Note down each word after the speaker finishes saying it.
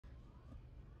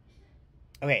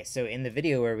Okay, so in the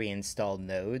video where we installed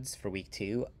nodes for week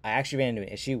 2, I actually ran into an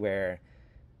issue where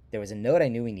there was a node I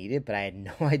knew we needed, but I had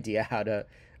no idea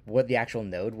what the actual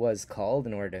node was called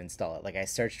in order to install it. Like I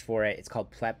searched for it. It's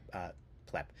called plep.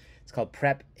 It's called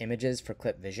prep images for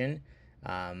clip vision.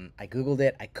 I Googled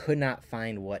it. I could not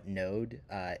find what node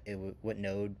what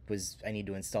node was I need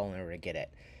to install in order to get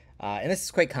it. And this is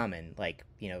quite common. Like,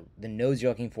 the nodes you're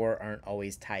looking for aren't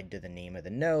always tied to the name of the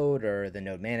node or the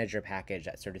node manager package,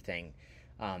 that sort of thing.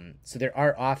 So there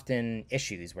are often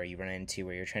issues where you run into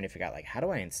where you're trying to figure out, like, how do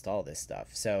I install this stuff?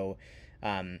 So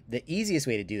the easiest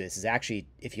way to do this is actually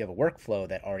if you have a workflow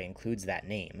that already includes that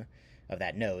name of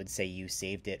that node. Say you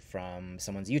saved it from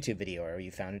someone's YouTube video or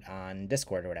you found it on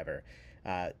Discord or whatever.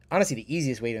 Honestly, the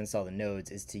easiest way to install the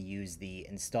nodes is to use the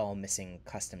install missing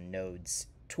custom nodes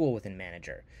tool within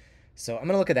Manager. So I'm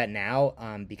going to look at that now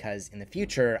because in the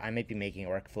future, I might be making a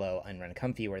workflow on Run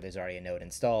Comfy where there's already a node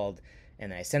installed,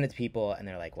 and then I send it to people, and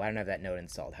they're like, well, I don't have that node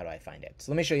installed. How do I find it?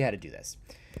 So let me show you how to do this.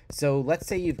 So let's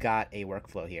say you've got a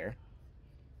workflow here.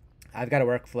 I've got a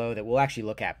workflow that we'll actually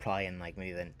look at probably in like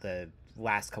maybe the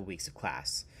last couple weeks of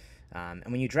class. And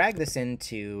when you drag this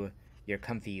into your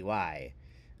ComfyUI,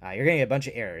 you're going to get a bunch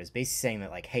of errors, basically saying that,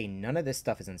 like, hey, none of this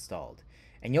stuff is installed.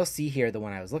 And you'll see here the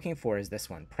one I was looking for is this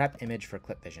one, prep image for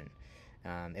clip vision.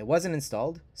 It wasn't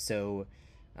installed, so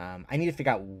I need to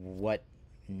figure out what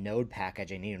node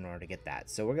package I need in order to get that.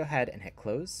 So we'll go ahead and hit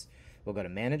close. We'll go to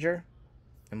Manager,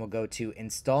 and we'll go to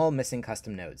Install Missing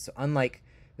Custom Nodes. So unlike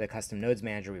the Custom Nodes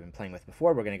Manager we've been playing with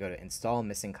before, we're going to go to Install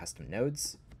Missing Custom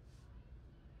Nodes.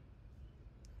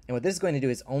 And what this is going to do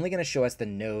is only going to show us the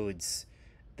nodes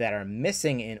that are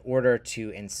missing in order to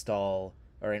install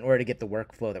or in order to get the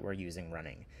workflow that we're using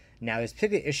running. Now, there's a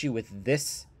particular issue with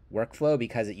this workflow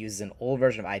because it uses an old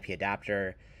version of IP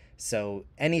adapter. So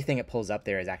anything it pulls up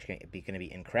there is actually going to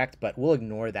be incorrect, but we'll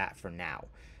ignore that for now.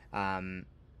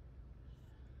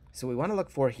 So what we want to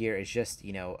look for here is just,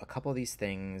 a couple of these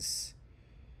things.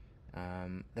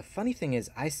 The funny thing is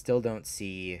I still don't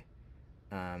see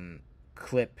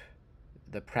clip,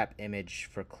 the prep image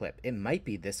for clip. It might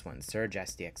be this one, Surge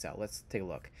SDXL. Let's take a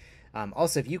look.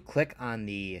 Also, if you click on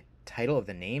the title of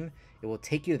the name, it will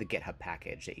take you to the GitHub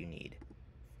package that you need.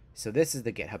 So this is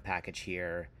the GitHub package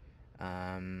here.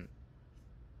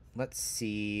 Let's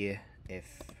see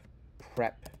if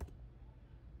prep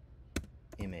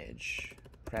image.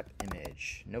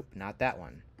 Nope, not that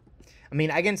one. I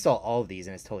mean, I can install all of these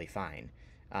and it's totally fine.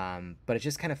 But it's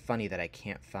just kind of funny that I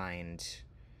can't find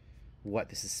what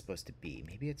this is supposed to be.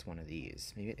 Maybe it's one of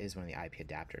these. Maybe it is one of the IP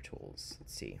adapter tools.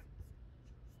 Let's see.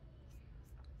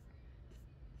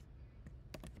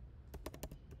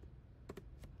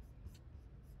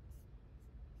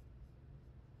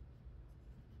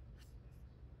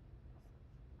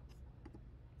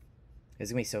 It's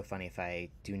gonna be so funny if I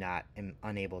am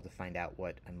unable to find out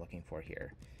what I'm looking for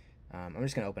here. I'm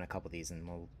just gonna open a couple of these and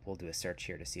we'll do a search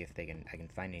here to see if I can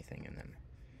find anything in them.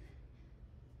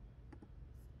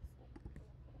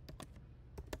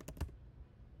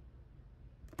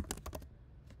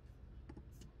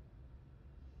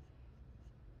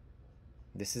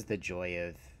 This is the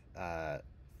joy of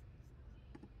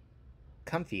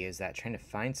Comfy, is that trying to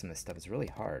find some of this stuff is really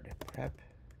hard. Prep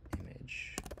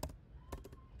image.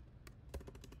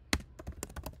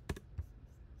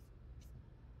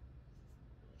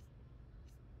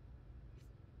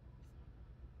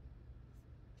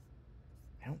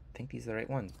 I don't think these are the right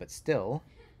ones, but still.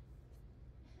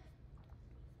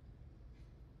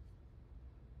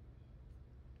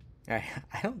 I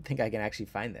don't think I can actually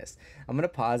find this. I'm going to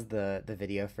pause the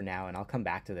video for now, and I'll come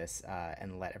back to this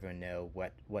and let everyone know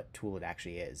what tool it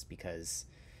actually is, because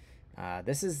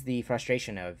this is the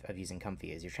frustration of using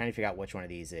Comfy, is you're trying to figure out which one of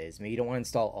these is. Maybe you don't want to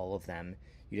install all of them.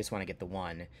 You just want to get the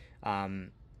one.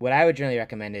 What I would generally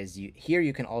recommend is here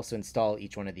you can also install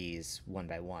each one of these one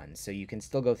by one. So you can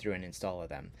still go through and install all of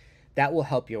them. That will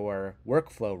help your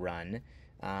workflow run.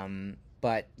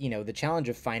 But, the challenge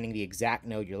of finding the exact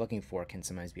node you're looking for can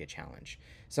sometimes be a challenge.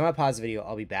 So I'm going to pause the video.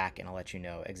 I'll be back, and I'll let you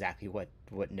know exactly what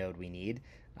node we need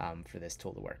for this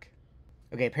tool to work.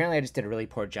 Okay, apparently I just did a really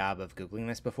poor job of Googling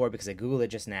this before because I Googled it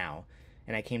just now,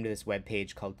 and I came to this web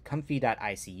page called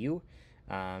comfy.icu,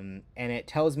 and it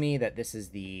tells me that this is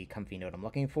the Comfy node I'm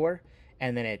looking for,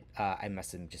 and then I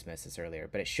must have just missed this earlier,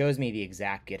 but it shows me the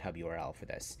exact GitHub URL for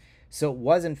this. So it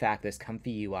was, in fact, this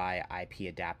ComfyUI IP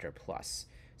Adapter Plus.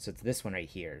 So it's this one right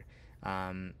here.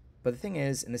 But the thing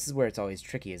is, and this is where it's always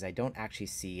tricky, is I don't actually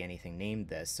see anything named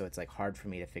this, so it's like hard for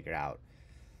me to figure out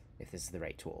if this is the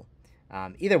right tool.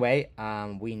 Either way,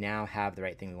 we now have the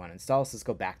right thing we want to install, so let's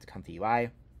go back to ComfyUI.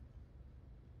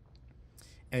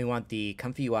 And we want the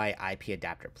ComfyUI IP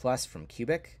Adapter Plus from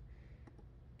Cubic.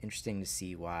 interesting to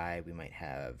see why we might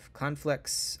have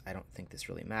conflicts. I don't think this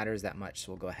really matters that much,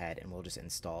 so we'll go ahead and we'll just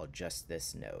install just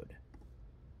this node.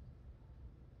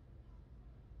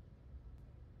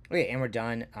 Okay, and we're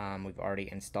done. We've already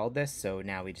installed this, so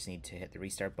now we just need to hit the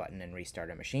restart button and restart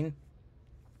our machine.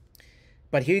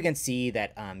 But here you can see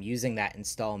that using that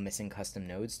install missing custom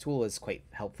nodes tool is quite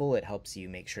helpful. It helps you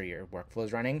make sure your workflow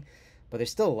is running. But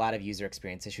there's still a lot of user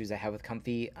experience issues I have with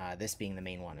Comfy, this being the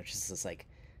main one, which is just like,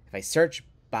 if I search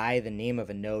by the name of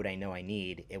a node I know I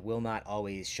need, it will not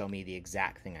always show me the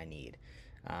exact thing I need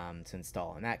to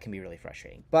install. And that can be really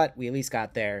frustrating. But we at least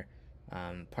got there,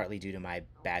 partly due to my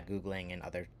bad Googling and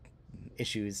other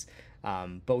issues.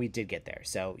 But we did get there.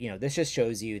 So, this just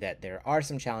shows you that there are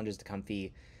some challenges to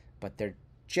Comfy, but they're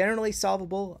generally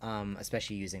solvable,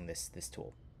 especially using this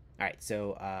tool. All right,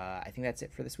 so I think that's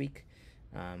it for this week,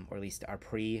 or at least our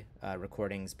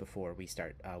pre-recordings before we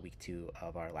start week 2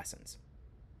 of our lessons.